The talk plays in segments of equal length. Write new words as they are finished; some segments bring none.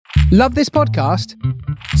Love this podcast?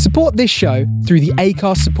 Support this show through the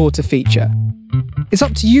Acast supporter feature. It's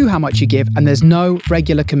up to you how much you give, and there's no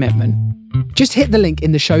regular commitment. Just hit the link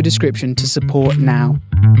in the show description to support now.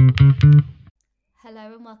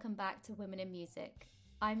 Hello and welcome back to Women in Music.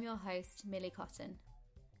 I'm your host, Millie Cotton.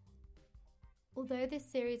 Although this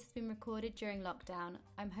series has been recorded during lockdown,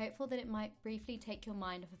 I'm hopeful that it might briefly take your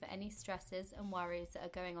mind off of any stresses and worries that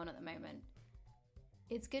are going on at the moment.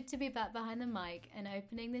 It's good to be back behind the mic, and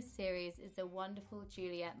opening this series is the wonderful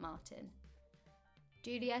Juliet Martin.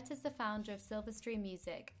 Juliet is the founder of Silverstream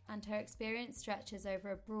Music, and her experience stretches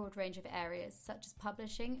over a broad range of areas such as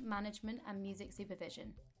publishing, management, and music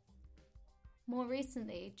supervision. More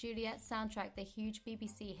recently, Juliet soundtracked the huge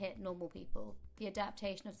BBC hit Normal People, the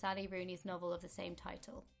adaptation of Sally Rooney's novel of the same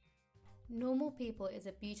title. Normal People is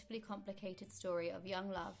a beautifully complicated story of young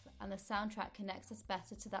love, and the soundtrack connects us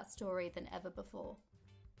better to that story than ever before.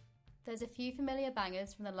 There's a few familiar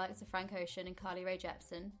bangers from the likes of Frank Ocean and Carly Rae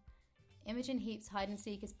Jepsen. Imogen Heap's Hide and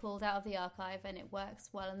Seek is pulled out of the archive and it works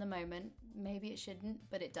well in the moment. Maybe it shouldn't,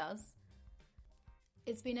 but it does.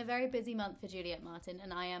 It's been a very busy month for Juliet Martin,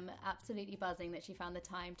 and I am absolutely buzzing that she found the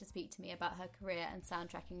time to speak to me about her career and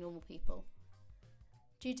soundtracking Normal People.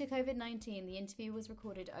 Due to COVID-19, the interview was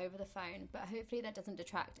recorded over the phone, but hopefully that doesn't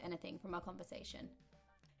detract anything from our conversation.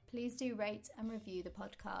 Please do rate and review the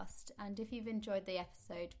podcast, and if you've enjoyed the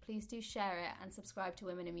episode, please do share it and subscribe to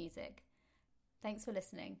Women in Music. Thanks for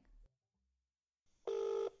listening.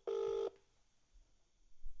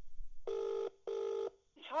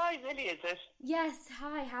 Hi, Millie, is it? Yes,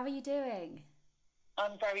 hi, how are you doing?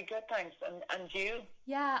 I'm very good, thanks. And you?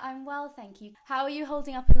 Yeah, I'm well, thank you. How are you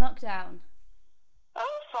holding up in lockdown?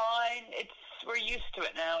 Oh, fine. We're used to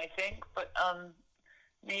it now, I think. But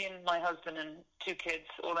me and my husband and 2 kids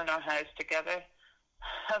all in our house together.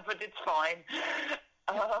 But it's fine.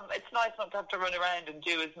 It's nice not to have to run around and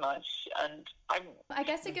do as much. And I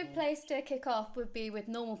guess a good place to kick off would be with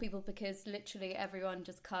Normal People, because literally everyone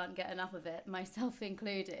just can't get enough of it, myself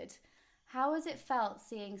included. How has it felt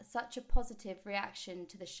seeing such a positive reaction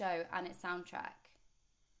to the show and its soundtrack?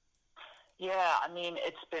 Yeah, I mean,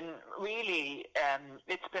 it's been really,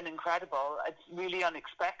 it's been incredible. It's really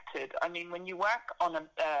unexpected. I mean, when you work on a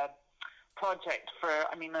project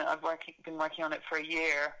I've been working on it for a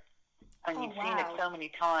year, and you've seen it so many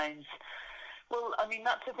times. Well, I mean,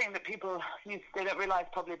 that's the thing that they don't realise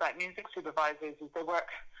probably about music supervisors, is they work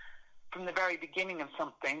from the very beginning of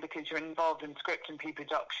something, because you're involved in script and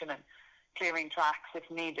pre-production and clearing tracks if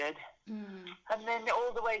needed. And then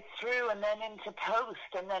all the way through, and then into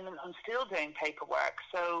post, and then I'm still doing paperwork.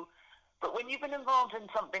 So, but when you've been involved in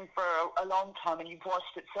something for a long time and you've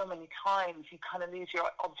watched it so many times, you kind of lose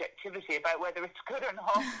your objectivity about whether it's good or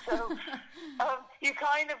not. So you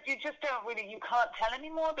just don't really, you can't tell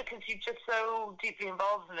anymore, because you're just so deeply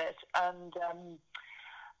involved in it.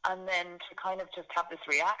 And then to kind of just have this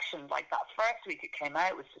reaction, like that first week it came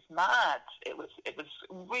out, was just mad. It was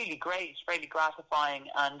really great, really gratifying,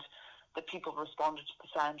 and the people responded to the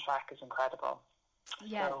soundtrack is incredible.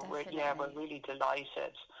 Yeah, so definitely. we're really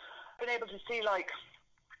delighted. Been able to see, like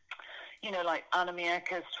Anna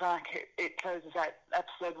Mieka's track, it closes out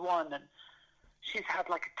episode 1, and she's had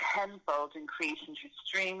like a 10-fold increase in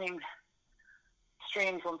streams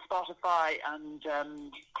on Spotify, and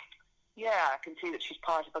I can see that she's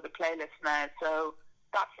part of other playlists now, so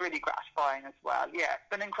that's really gratifying as well. Yeah, it's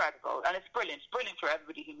been incredible, and it's brilliant. It's brilliant for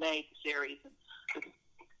everybody who made the series, and there's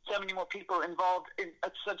so many more people involved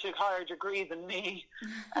at such a higher degree than me.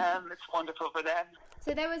 It's wonderful for them.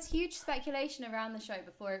 So there was huge speculation around the show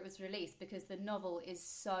before it was released, because the novel is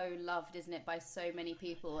so loved, isn't it, by so many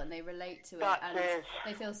people, and they relate to it,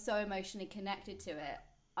 they feel so emotionally connected to it.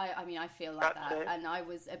 I mean, I feel like that, and I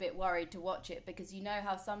was a bit worried to watch it, because you know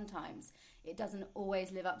how sometimes it doesn't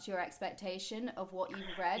always live up to your expectation of what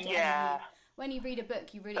you've read. Yeah. And when you read a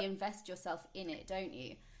book, you really invest yourself in it, don't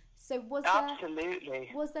you? So was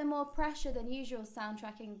there more pressure than usual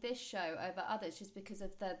soundtracking this show over others, just because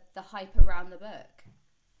of the hype around the book?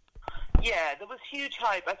 Yeah, there was huge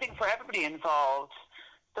hype. I think for everybody involved,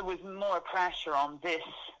 there was more pressure on this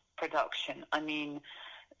production. I mean,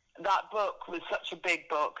 that book was such a big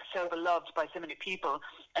book, so beloved by so many people,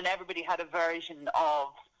 and everybody had a version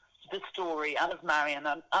of the story, and of Marian,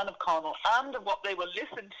 and of Connell, and of what they will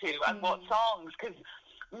listen to, and what songs, because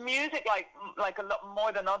music, like a lot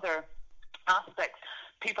more than other aspects,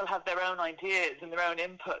 people have their own ideas and their own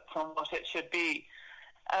inputs on what it should be.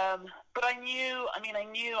 But I knew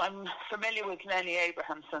I'm familiar with Lenny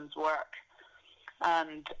Abrahamson's work,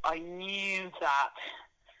 and I knew that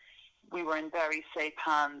we were in very safe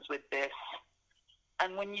hands with this.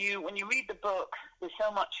 And when you read the book, there's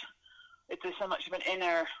so much there's so much of an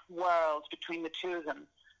inner world between the two of them,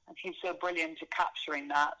 and he's so brilliant at capturing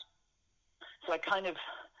that. So I kind of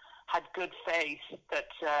had good faith that,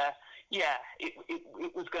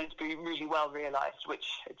 it was going to be really well realised, which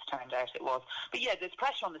it's turned out it was. But yeah, there's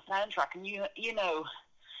pressure on the soundtrack, and you know,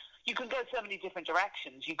 you can go so many different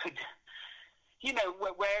directions. You could, you know,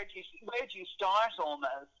 where do you start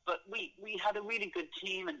almost? But we had a really good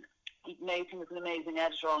team, and Nathan was an amazing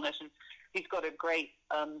editor on it, and he's got a great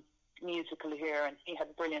musical here, and he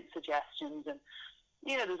had brilliant suggestions. And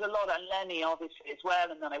you know, there's a lot on Lenny, obviously, as well,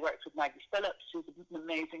 and then I worked with Maggie Phillips, who's an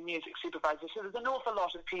amazing music supervisor. So there's an awful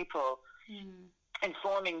lot of people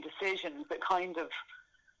informing decisions that kind of,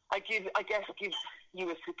 I guess, gives you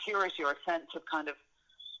a security or a sense of kind of,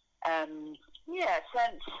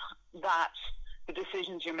 sense that the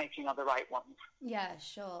decisions you're making are the right ones. Yeah,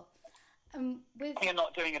 sure. You're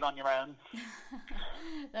not doing it on your own.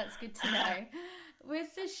 That's good to know.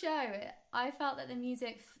 With the show, I felt that the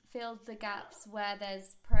music filled the gaps where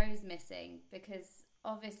there's prose missing, because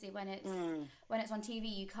obviously when it's on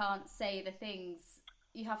TV, you can't say the things.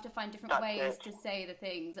 You have to find different ways to say the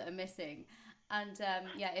things that are missing. And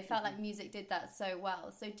it felt like music did that so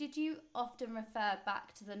well. So did you often refer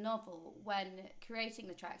back to the novel when creating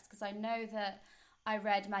the tracks? Because I know that I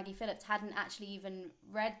read Maggie Phillips hadn't actually even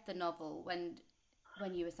read the novel when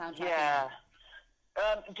you were soundtracking. Yeah.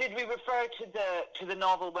 Did we refer to the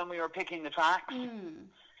novel when we were picking the tracks?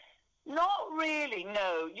 Not really,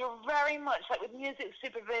 no. You're very much like with music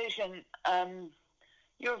supervision.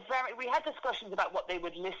 We had discussions about what they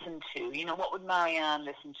would listen to. You know, what would Marianne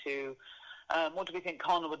listen to? What do we think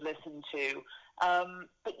Conal would listen to?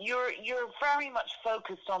 But you're very much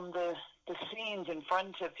focused on the scenes in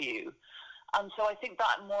front of you. And so I think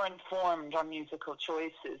that more informed our musical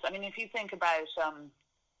choices. I mean, if you think about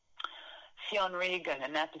Fionn Regan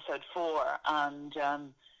in episode 4, and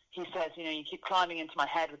he says, you know, you keep climbing into my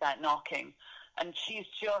head without knocking. And she's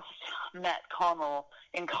just met Conal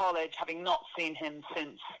in college, having not seen him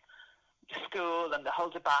since school and the whole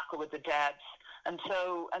debacle with the Debs. And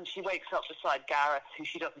she wakes up beside Gareth, who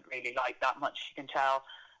she doesn't really like that much, you can tell.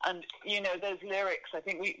 And, you know, those lyrics, I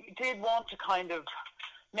think we did want to kind of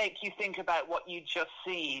make you think about what you'd just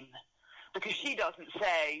seen, because she doesn't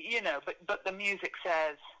say, you know, but the music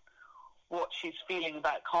says what she's feeling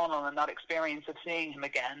about Conal and that experience of seeing him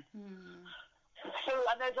again. So,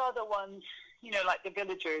 and there's other ones, you know, like The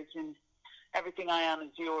Villagers and Everything I Am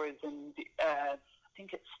Is Yours, and I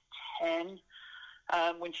think it's 10,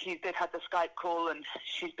 when they'd had the Skype call and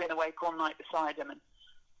she's been awake all night beside him, and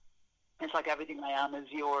it's like Everything I Am Is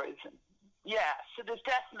Yours. And yeah, so there's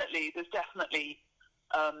definitely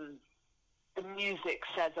the music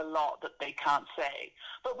says a lot that they can't say.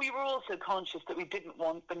 But we were also conscious that we didn't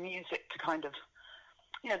want the music to kind of,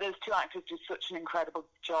 you know, those two actors do such an incredible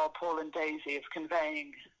job, Paul and Daisy, of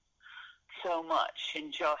conveying so much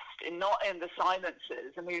not in the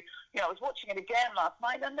silences. And I was watching it again last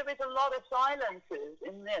night, and there was a lot of silences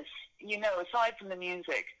in this, you know, aside from the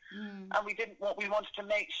music. And we wanted to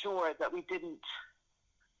make sure that we didn't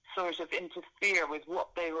sort of interfere with what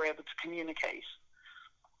they were able to communicate.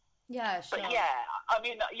 Yeah, sure. But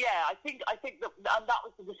I think that, and that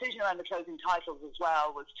was the decision around the closing titles as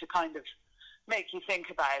well, was to kind of make you think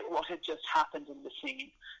about what had just happened in the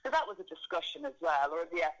scene. So that was a discussion as well, or in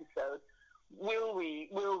the episode. Will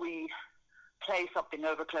we play something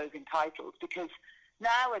over closing titles? Because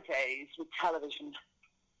nowadays, with television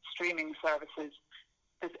streaming services,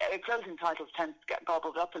 closing titles tend to get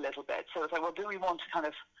gobbled up a little bit. So it's like, well, do we want to kind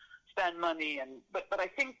of spend money? But I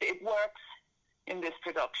think that it works in this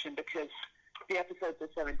production because the episodes are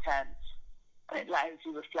so intense, and it allows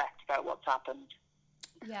you to reflect about what's happened.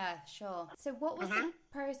 Yeah, sure. So what was the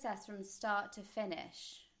process from start to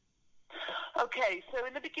finish? Okay, so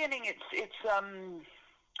in the beginning, it's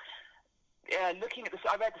looking at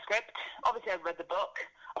I read the script. Obviously, I read the book.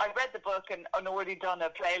 I read the book and already done a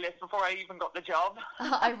playlist before I even got the job.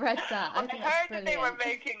 I read that. I heard that they were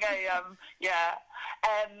making a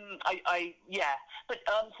But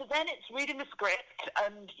so then it's reading the script,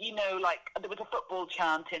 and you know, like there was a football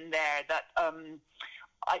chant in there that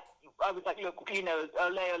I was like, look, you know,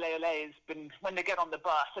 ole ole ole has been when they get on the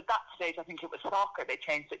bus. At that stage, I think it was soccer. They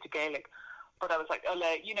changed it to Gaelic, but I was like,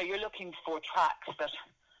 ole, you know, you're looking for tracks that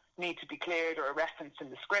need to be cleared or a reference in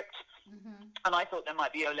the script. And I thought there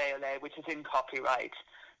might be ole ole, which is in copyright.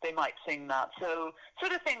 They might sing that. So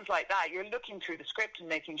sort of things like that. You're looking through the script and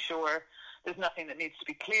making sure there's nothing that needs to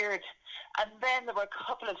be cleared. And then there were a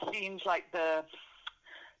couple of scenes like the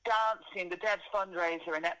dance scene, the Dead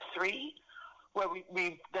fundraiser in Ep 3, where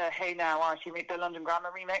we the Hey Now Archie, the London Grammar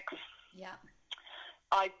remix. Yeah.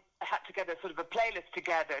 I I had to get a sort of a playlist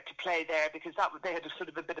together to play there because they had a sort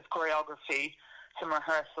of a bit of choreography, some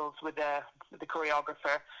rehearsals with the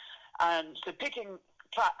choreographer, and so picking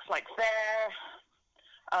tracks like there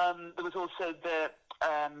was also the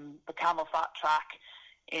Camel Fat track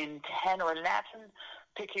in 10 or 11,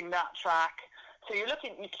 picking that track. So you're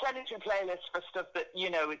sending through playlists for stuff that,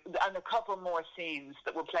 and a couple more scenes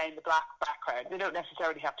that will play in the background. They don't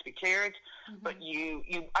necessarily have to be cleared, but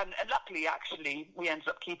and luckily, actually, we ended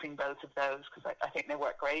up keeping both of those because I think they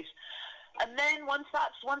work great. And then once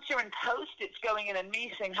you're in post, it's going in and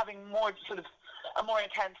meeting, having more sort of a more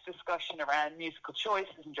intense discussion around musical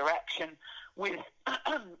choices and direction with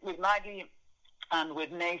with Maggie and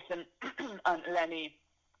with Nathan and Lenny,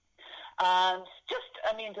 and just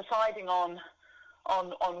deciding on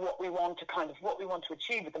what we want to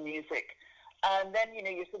achieve with the music. And then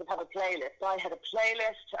you sort of have a playlist. I had a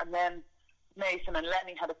playlist, and then Nathan and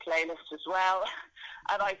Lenny had a playlist as well,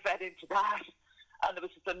 and I fed into that. And there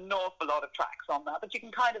was just an awful lot of tracks on that. But you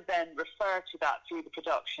can kind of then refer to that through the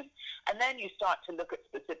production. And then you start to look at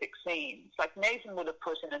specific scenes. Like Nathan would have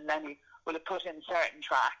put in and Lenny would have put in certain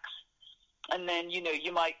tracks. And then, we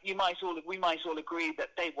might all agree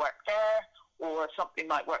that they work there, or something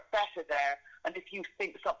might work better there. And if you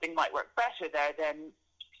think something might work better there, then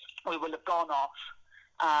we will have gone off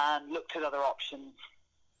and looked at other options.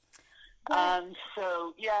 And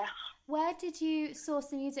so, yeah. Where did you source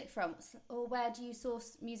the music from? Or where do you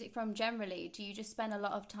source music from generally? Do you just spend a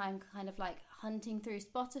lot of time kind of like hunting through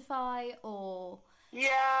Spotify, or?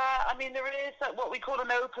 Yeah, there is what we call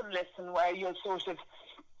an open listen, where you will just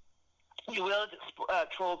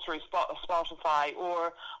troll through Spotify,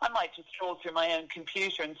 or I might just troll through my own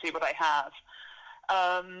computer and see what I have.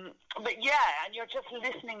 But yeah, and you're just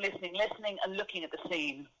listening and looking at the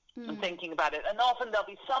scene and thinking about it. And often there'll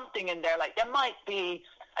be something in there, like there might be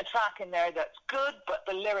a track in there that's good, but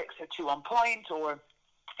the lyrics are too on point, or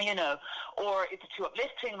it's too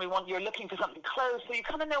uplifting. You're looking for something close, so you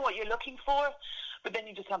kind of know what you're looking for, but then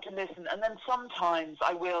you just have to listen. And then sometimes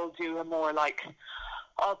I will do a more like,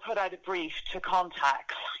 I'll put out a brief to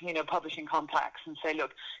contacts, publishing contacts, and say,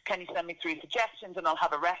 look, can you send me 3 suggestions, and I'll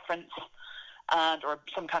have a reference or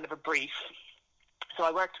some kind of a brief. So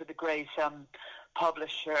I worked with a great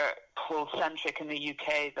publisher called Centric in the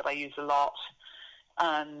UK that I use a lot,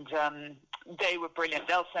 and they were brilliant.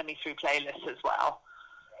 They'll send me through playlists as well.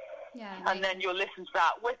 Yeah, and then you'll listen to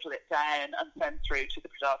that, whittle it down, and send through to the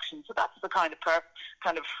production. So that's the kind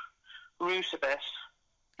of route of it.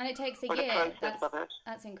 And it takes a year.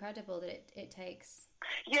 That's incredible that it takes.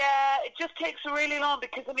 Yeah, it just takes really long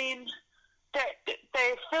because,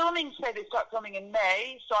 they're filming, say they start filming in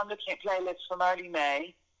May, so I'm looking at playlists from early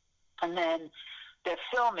May, and then they're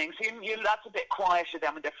filming, so that's a bit quieter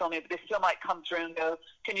then when they're filming, but they still might come through and go,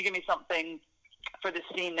 can you give me something for this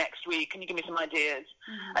scene next week? Can you give me some ideas?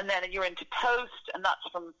 And then you're into post, and that's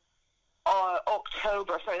from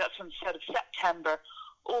that's from sort of September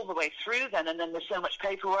all the way through then, and then there's so much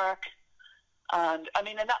paperwork. And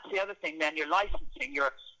that's the other thing then, you're licensing.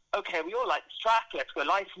 You're, okay, we all like this track, let's go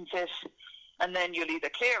license it, and then you'll either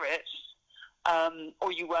clear it,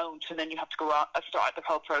 or you won't, and then you have to go out and start the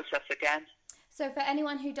whole process again. So for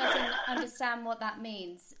anyone who doesn't understand what that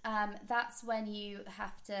means, that's when you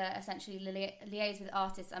have to essentially liaise with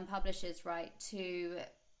artists and publishers, right, to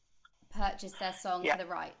purchase their song for the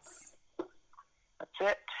rights. That's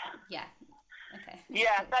it. Yeah. Okay.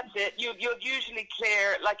 Yeah, that's it. You'll usually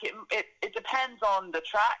clear, like it depends on the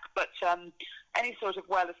track, but any sort of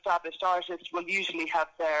well-established artist will usually have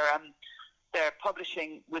their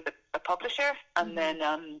publishing with a publisher, and then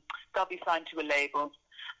they'll be signed to a label.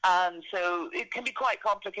 And so it can be quite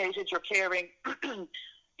complicated. You're clearing,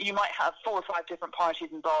 you might have 4 or 5 different parties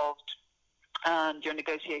involved, and you're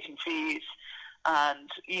negotiating fees, and,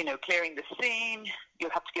 clearing the scene.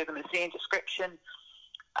 You'll have to give them a scene description,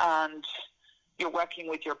 and you're working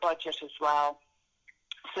with your budget as well.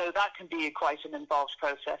 So that can be quite an involved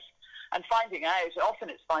process. And often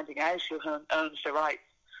it's finding out who owns the rights.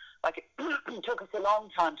 Like it took us a long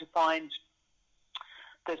time to find.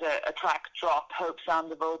 There's a track, Drop, Hope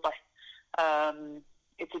Sandoval, by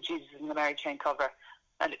it's a Jesus and the Mary Chain cover,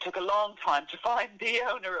 and it took a long time to find the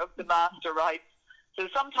owner of the master rights. So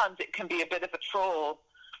sometimes it can be a bit of a troll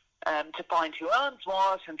to find who owns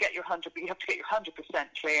what and get your 100%. But you have to get your 100%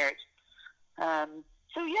 cleared.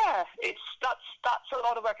 So yeah, that's a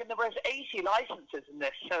lot of work, and there was 80 licenses in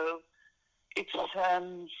this, so it's that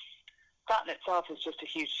in itself is just a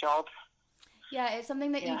huge job. Yeah, it's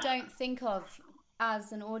something that you don't think of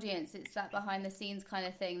as an audience. It's that behind the scenes kind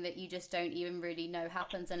of thing that you just don't even really know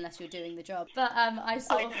happens unless you're doing the job. But I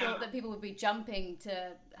sort of thought that people would be jumping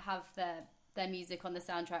to have their their music on the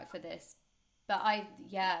soundtrack for this. But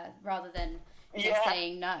rather than just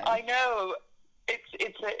saying no. I know. It's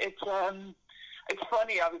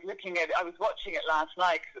funny. I was watching it last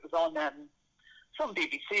night because it was on from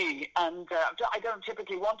BBC, and I don't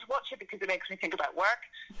typically want to watch it because it makes me think about work.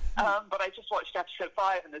 But I just watched episode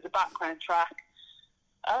 5, and there's a background track.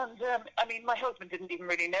 And I mean, my husband didn't even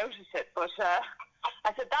really notice it, but I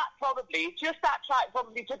said that track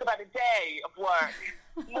probably took about a day of work,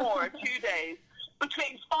 more 2 days,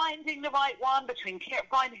 between finding the right one, between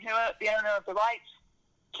finding the owner of the rights,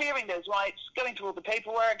 clearing those rights, going through all the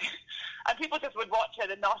paperwork, and people just would watch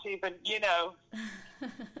it and not even,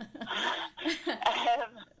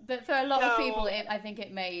 But for a lot of people, I think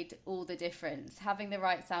it made all the difference. Having the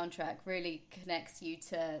right soundtrack really connects you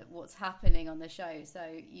to what's happening on the show. So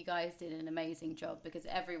you guys did an amazing job, because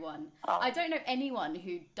I don't know anyone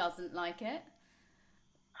who doesn't like it.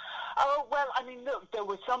 Oh, well, I mean, look, there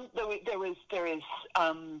is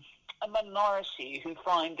a minority who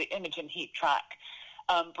find the Imogen Heap track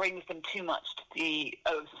brings them too much to the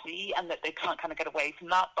OC, and that they can't kind of get away from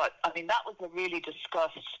that. But I mean, that was a really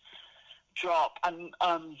discussed drop, and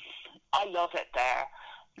I love it there.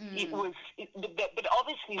 But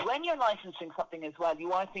obviously, when you're licensing something as well,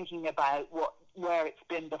 you are thinking about where it's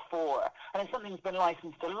been before, and if something's been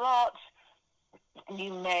licensed a lot,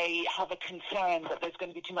 you may have a concern that there's going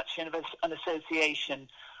to be too much of an association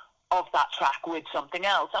of that track with something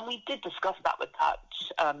else. And we did discuss that with that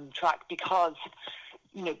track, because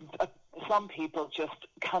some people just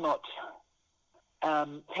cannot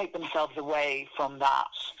take themselves away from that.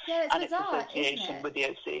 Yeah, it's and bizarre, its association isn't it? with the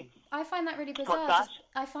OC. I find that really bizarre. What's that?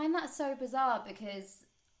 I find that so bizarre, because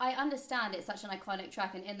I understand it's such an iconic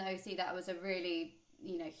track, and in the OC that was a really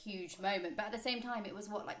huge moment, but at the same time it was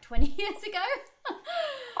 20 years ago.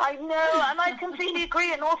 I know, and I completely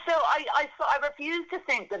agree. And also I refuse to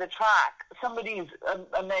think that a track, somebody's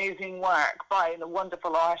amazing work by a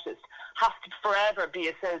wonderful artist, has to forever be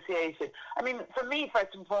associated. I mean, for me,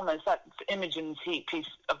 first and foremost, that's Imogen's Heap piece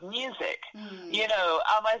of music.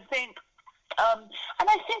 I think and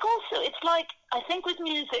I think also it's like, I think with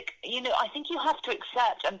music, I think you have to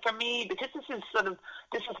accept, and for me, because this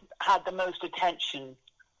has had the most attention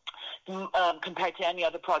compared to any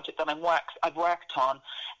other project that I've worked on,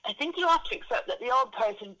 I think you have to accept that the odd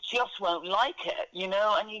person just won't like it,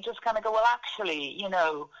 and you just kind of go, well, actually,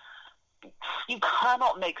 you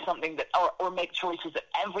cannot make something that, or make choices that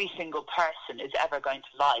every single person is ever going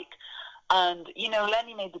to like. And,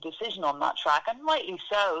 Lenny made the decision on that track, and rightly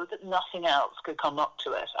so, that nothing else could come up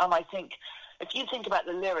to it. And I think, if you think about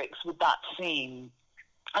the lyrics with that scene,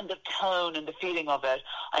 and the tone and the feeling of it,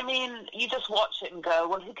 I mean, you just watch it and go,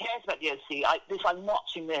 well, who cares about the OC? I'm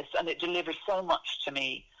watching this, and it delivers so much to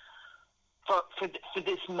me for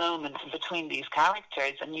this moment between these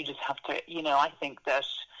characters, and you just have to, I think that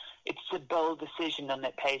it's a bold decision, and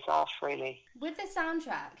it pays off, really. With the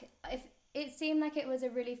soundtrack, it seemed like it was a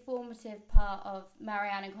really formative part of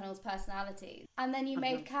Marianne and Connell's personality. And then you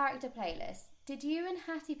made character playlists. Did you and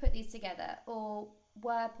Hattie put these together, or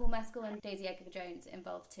were Paul Mescal and Daisy Edgar Jones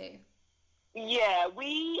involved too? Yeah,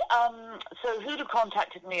 we, so Huda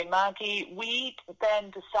contacted me and Maggie. We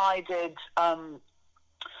then decided,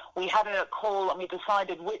 we had a call, and we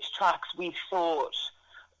decided which tracks we thought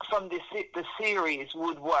from the series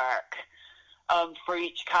would work for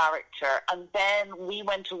each character. And then we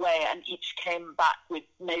went away and each came back with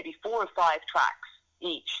maybe 4 or 5 tracks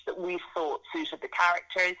each that we thought suited the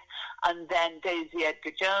characters. And then Daisy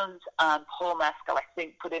Edgar Jones and Paul Mescal, I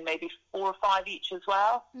think, put in maybe 4 or 5 each as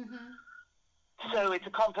well. Mm-hmm. So it's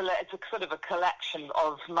a sort of a collection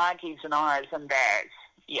of Maggie's and ours and theirs.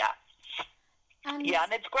 Yeah. And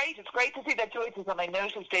it's great. It's great to see their choices. And I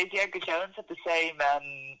noticed Daisy Edgar Jones had the same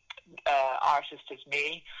artist as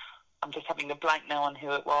me. I'm just having a blank now on who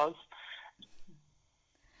it was.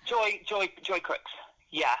 Joy Crooks.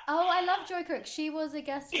 Yeah. Oh, I love Joy Crooks. She was a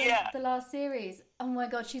guest in the last series. Oh my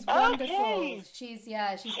God, she's wonderful. Okay. She's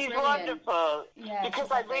brilliant. Wonderful. Yeah, because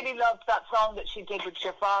I really loved that song that she did with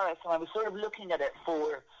Jafaris, and I was sort of looking at it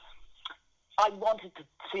I wanted to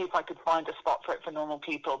see if I could find a spot for it for normal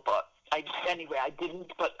people, but I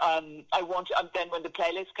didn't. But then when the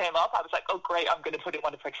playlist came up, I was like, oh great, I'm going to put in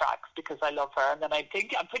one of her tracks because I love her. And then I'm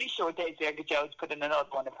pretty sure Daisy Edgar Jones put in another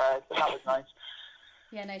one of hers, so that was nice.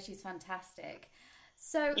 Yeah, no, she's fantastic.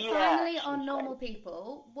 So finally, on Normal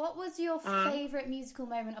People, what was your favourite musical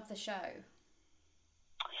moment of the show?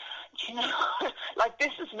 Do you know, like,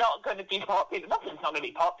 this is not going to be popular. Nothing's not going to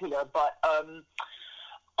be popular, but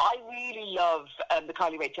I really love the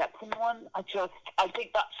Carly Rae Jepsen one. I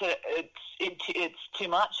think that's it's too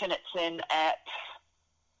much, and it's in at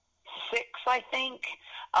 6, I think.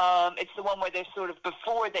 It's the one where they're sort of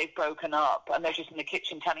before they've broken up and they're just in the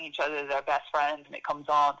kitchen telling each other they're best friends, and it comes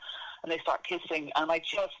on and they start kissing. And I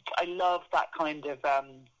love that kind of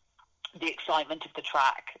the excitement of the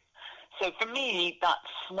track. So for me,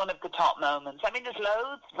 that's one of the top moments. I mean, there's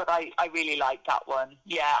loads, but I really like that one.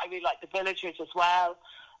 Yeah, I really like The Villagers as well.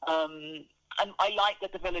 And I like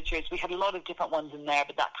that The Villagers, we had a lot of different ones in there,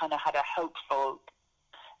 but that kind of had a hopeful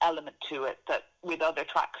element to it that with other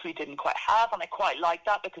tracks we didn't quite have, and I quite like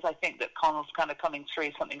that because I think that Conal's kind of coming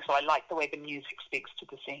through something, so I like the way the music speaks to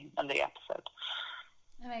the scene and the episode.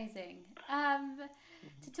 Amazing.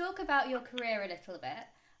 To talk about your career a little bit,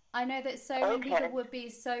 I know that so many people would be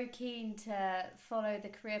so keen to follow the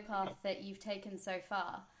career path that you've taken so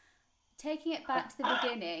far. Taking it back to the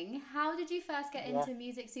beginning, how did you first get into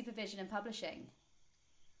music supervision and publishing?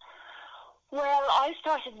 Well, I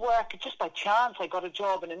started work just by chance. I got a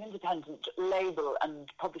job in an independent label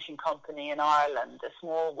and publishing company in Ireland, a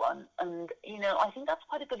small one. And, I think that's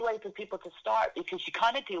quite a good way for people to start, because you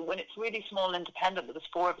kind of do, when it's really small and independent, there was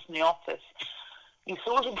 4 of us in the office, you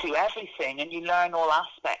sort of do everything and you learn all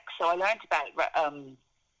aspects. So I learned about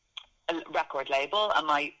a record label,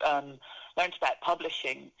 and I learned about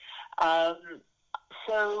publishing.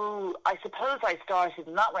 So I suppose I started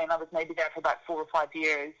in that way, and I was maybe there for about 4 or 5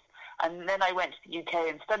 years. And then I went to the UK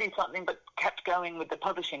and studied something, but kept going with the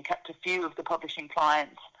publishing, kept a few of the publishing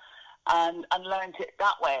clients, and learned it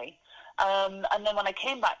that way. And then when I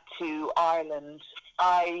came back to Ireland,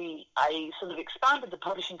 I sort of expanded the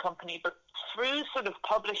publishing company, but through sort of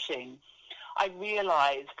publishing, I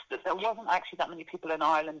realised that there wasn't actually that many people in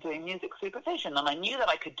Ireland doing music supervision, and I knew that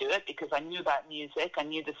I could do it because I knew about music, I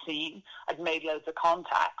knew the scene, I'd made loads of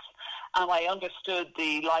contacts, and I understood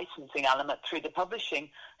the licensing element through the publishing.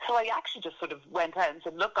 So I actually just sort of went out and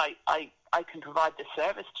said, look, I can provide this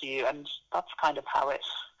service to you, and that's kind of how it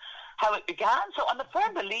began. So I'm a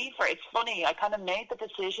firm believer. It's funny, I kind of made the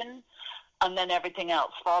decision, and then everything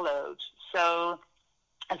else followed. So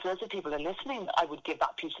as those people are listening, I would give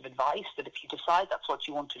that piece of advice, that if you decide that's what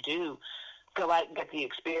you want to do, go out and get the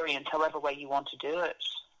experience however way you want to do it.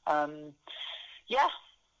 Yeah,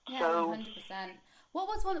 so 100%. What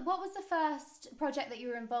was the first project that you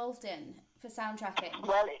were involved in for soundtracking?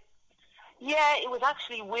 Well, it was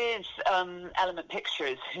actually with Element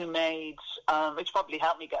Pictures, who made, which probably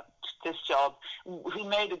helped me get this job, who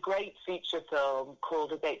made a great feature film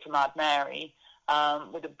called A Date for Mad Mary,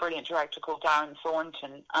 with a brilliant director called Darren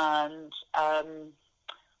Thornton. And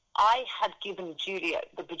I had given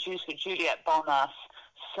the producer, Juliette Bonas,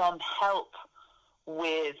 some help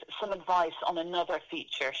with some advice on another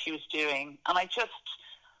feature she was doing. And I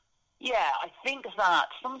think that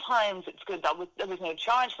sometimes it's good that there was no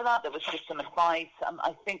charge for that. There was just some advice.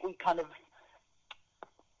 I think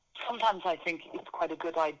sometimes I think it's quite a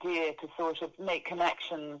good idea to sort of make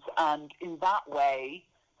connections, and in that way,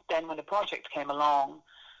 then when the project came along,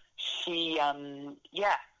 she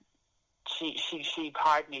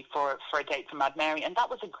hired me for A Date for Mad Mary, and that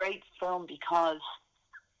was a great film because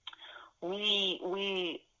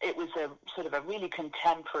it was a sort of a really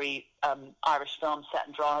contemporary Irish film set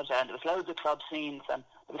in Drogheda, and there was loads of club scenes and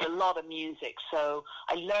there was a lot of music. So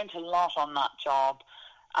I learned a lot on that job,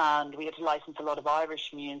 and we had to license a lot of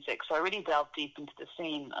Irish music. So I really delved deep into the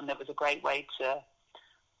scene, and it was a great way to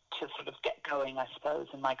sort of get going, I suppose,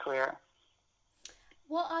 in my career.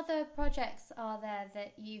 What other projects are there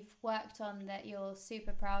that you've worked on that you're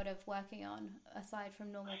super proud of working on, aside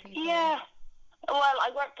from Normal People? Yeah. Well, I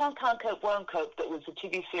worked on Can't Cope, Won't Cope, that was a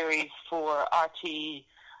TV series for RT,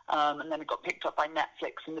 and then it got picked up by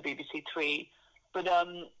Netflix and the BBC Three. But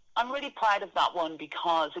I'm really proud of that one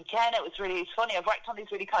because, again, it's funny. I've worked on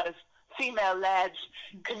these really kind of female-led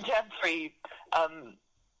contemporary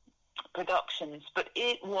productions, but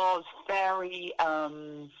it was very...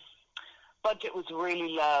 budget was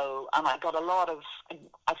really low, and I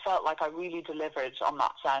felt like I really delivered on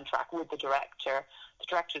that soundtrack with the director. The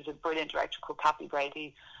director is a brilliant director called Kathy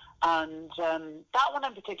Brady, and that one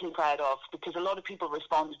I'm particularly proud of because a lot of people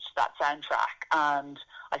responded to that soundtrack, and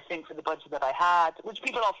I think for the budget that I had, which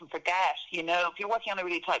people often forget, if you're working on a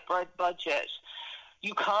really tight budget,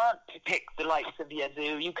 you can't pick the likes of the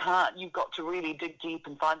Yazoo. You've got to really dig deep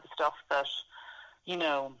and find the stuff that,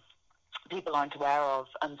 people aren't aware of,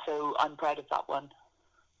 and so I'm proud of that one.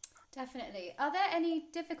 Definitely. Are there any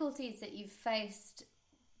difficulties that you've faced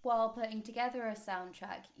while putting together a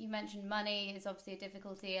soundtrack? You mentioned money is obviously a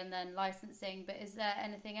difficulty, and then licensing, but is there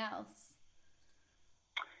anything else?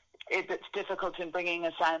 It's difficult in bringing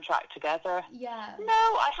a soundtrack together? Yeah. No,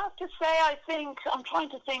 I have to say, I'm trying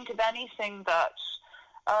to think of anything that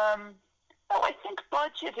Oh, I think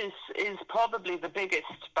budget is probably the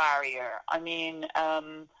biggest barrier. I mean,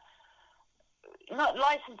 not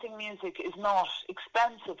licensing music is not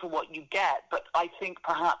expensive for what you get, but I think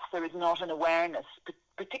perhaps there is not an awareness,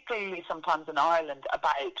 particularly sometimes in Ireland,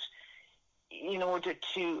 about in order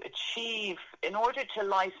to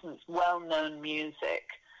license well-known music,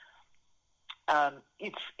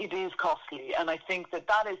 it is costly, and I think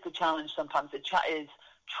that is the challenge sometimes. It is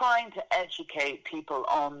trying to educate people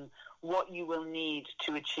on what you will need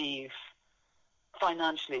to achieve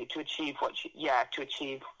financially, to achieve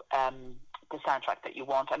the soundtrack that you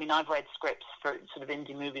want. I mean, I've read scripts for sort of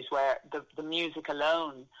indie movies where the music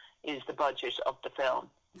alone is the budget of the film.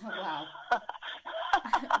 Oh, wow.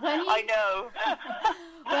 I know.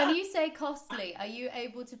 When you say costly, are you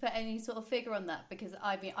able to put any sort of figure on that? Because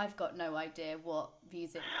I mean, I've got no idea what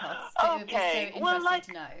music costs. But it would be so interesting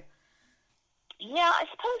to know. Yeah, I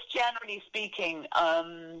suppose generally speaking,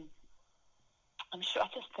 I'm sure. I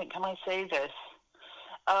just think, can I say this?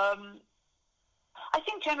 I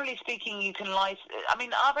think generally speaking, you can I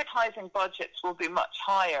mean, advertising budgets will be much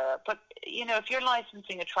higher, but if you're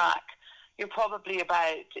licensing a track, you're probably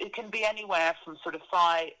it can be anywhere from sort of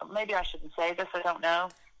maybe I shouldn't say this, I don't know.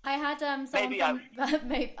 I had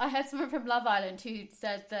someone from Love Island who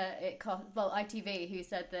said that it cost, ITV, who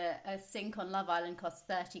said that a sync on Love Island costs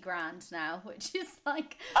 30 grand now, which is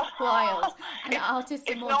like wild. And artists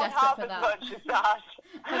are more desperate for that. Much as that.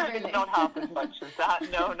 Oh, really? It's not half as much as that.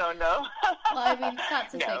 No. Well, I mean,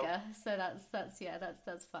 that's a figure, so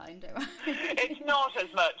that's fine. Don't worry. It's not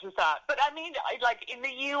as much as that, but I mean, like in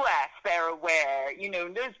the US, they're aware.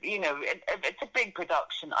 There's it's a big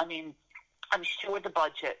production. I mean, I'm sure the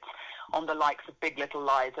budgets on the likes of Big Little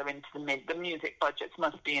Lies are into the music budgets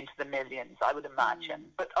must be into the millions, I would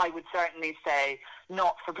imagine. But I would certainly say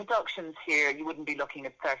not for productions here. You wouldn't be looking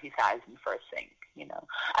at 30,000 for a sync.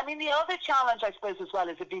 I mean, the other challenge, I suppose, as well,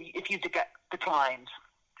 is if you get declined.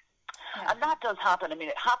 Yeah. And that does happen. I mean,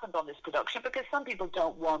 it happened on this production because some people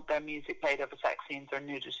don't want their music played over sex scenes or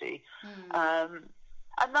nudity. And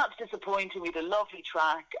that's disappointing. We had a lovely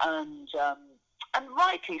track, and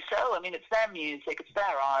rightly so. I mean, it's their music, it's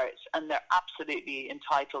their art, and they're absolutely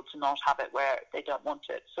entitled to not have it where they don't want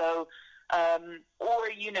it. So, or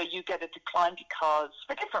you get a decline because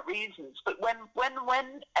for different reasons. But when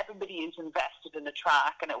everybody is invested in a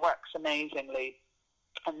track and it works amazingly,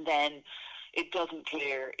 and then it doesn't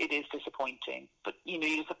clear, it is disappointing. But you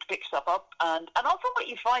just have to pick yourself up, and also what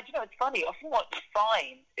you find, it's funny. Often what you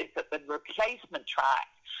find is that the replacement track,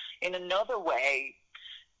 in another way,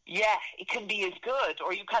 yeah, it can be as good,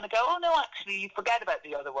 or you kind of go, oh no, actually, you forget about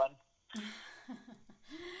the other one.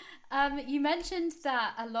 You mentioned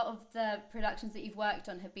that a lot of the productions that you've worked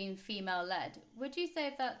on have been female-led. Would you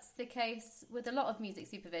say that's the case with a lot of music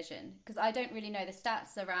supervision? Because I don't really know the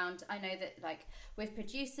stats around. I know that, like, with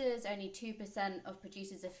producers, only 2% of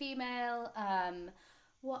producers are female.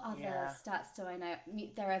 What other stats do I know?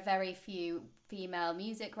 There are very few female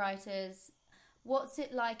music writers. What's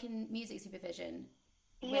it like in music supervision?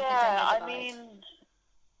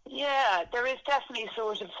 There is definitely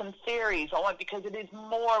sort of some theories on it because it is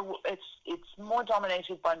it's more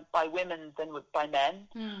dominated by women than by men.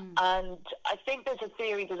 And I think there's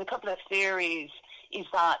a couple of theories, is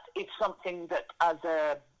that it's something that as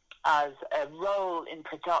a role in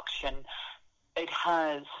production, it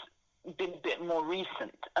has been a bit more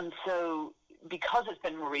recent. And so because it's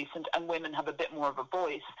been more recent and women have a bit more of a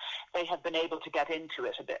voice, they have been able to get into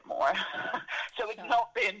it a bit more. So it's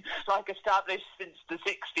not been like established since the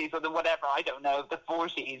 60s or the whatever, I don't know, the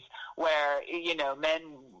 40s, where,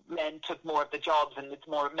 men took more of the jobs and it's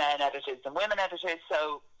more men editors than women editors.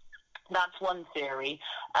 So that's one theory.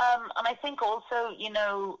 And I think also,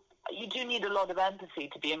 you do need a lot of empathy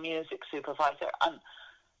to be a music supervisor. And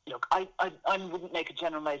look, I wouldn't make a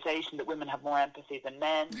generalization that women have more empathy than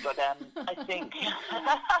men, but I think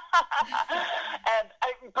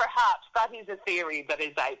perhaps that is a theory that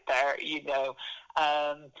is out there,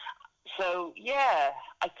 So yeah,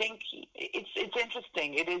 I think it's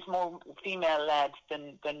interesting. It is more female-led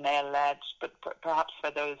than male-led, but perhaps for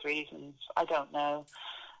those reasons, I don't know.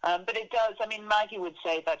 But it does. I mean, Maggie would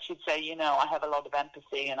say that. She'd say, I have a lot of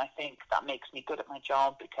empathy, and I think that makes me good at my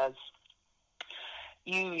job because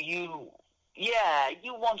you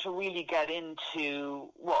want to really get into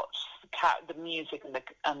what the music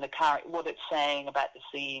and the character, what it's saying about the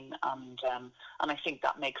scene, and I think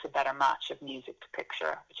that makes a better match of music to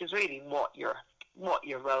picture, which is really what your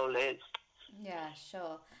role is. Yeah,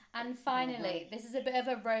 sure. And finally, this is a bit of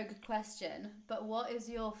a rogue question, but what is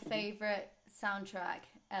your favourite soundtrack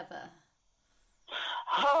ever?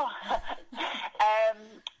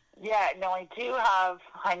 I do have.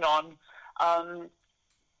 Hang on.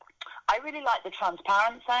 I really like the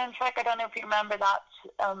Transparent soundtrack. I don't know if you remember that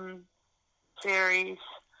series.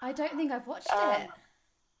 I don't think I've watched it.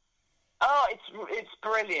 Oh, it's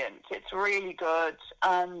brilliant. It's really good,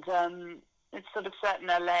 and it's sort of set in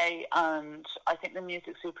LA, and I think the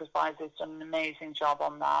music supervisor's done an amazing job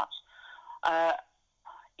on that.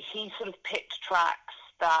 He sort of picked tracks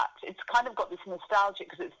that it's kind of got this nostalgia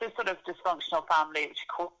because it's this sort of dysfunctional family, which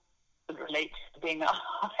of course relates to being a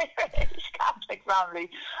Irish Catholic family,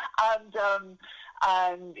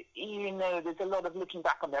 and you know, there's a lot of looking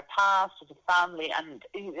back on their past as a family, and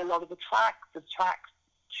a lot of the track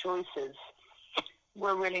choices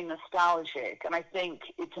were really nostalgic, and I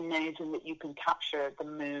think it's amazing that you can capture the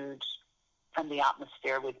mood and the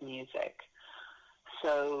atmosphere with music.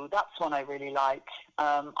 So that's one I really like.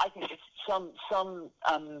 I think some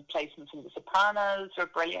placements in The Sopranos are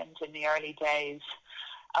brilliant in the early days.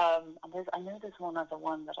 And I know there's one other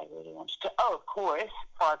one that I really wanted to... Oh, of course,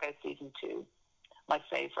 Fargo Season 2, my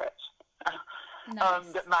favourite,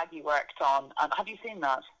 Nice. that Maggie worked on. Have you seen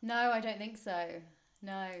that? No, I don't think so.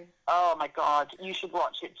 No. Oh, my God. You should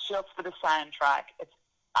watch it just for the soundtrack. It's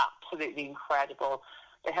absolutely incredible.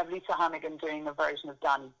 They have Lisa Hannigan doing a version of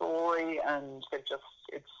Danny Boy, and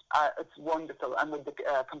it's wonderful. And with the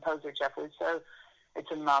composer Jeff Russo, it's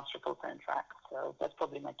a masterful soundtrack. So that's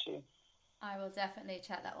probably my two. I will definitely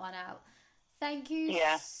check that one out. Thank you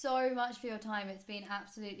so much for your time. It's been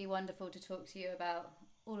absolutely wonderful to talk to you about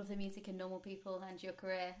all of the music in Normal People and your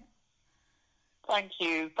career. Thank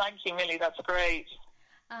you, Millie. That's great.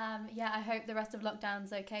 I hope the rest of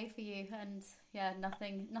lockdown's okay for you, and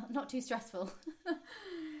not too stressful.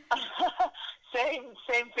 Same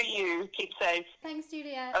for you. Keep safe. Thanks,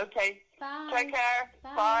 Juliet. Okay. Bye. Take care.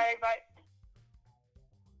 Bye. Bye.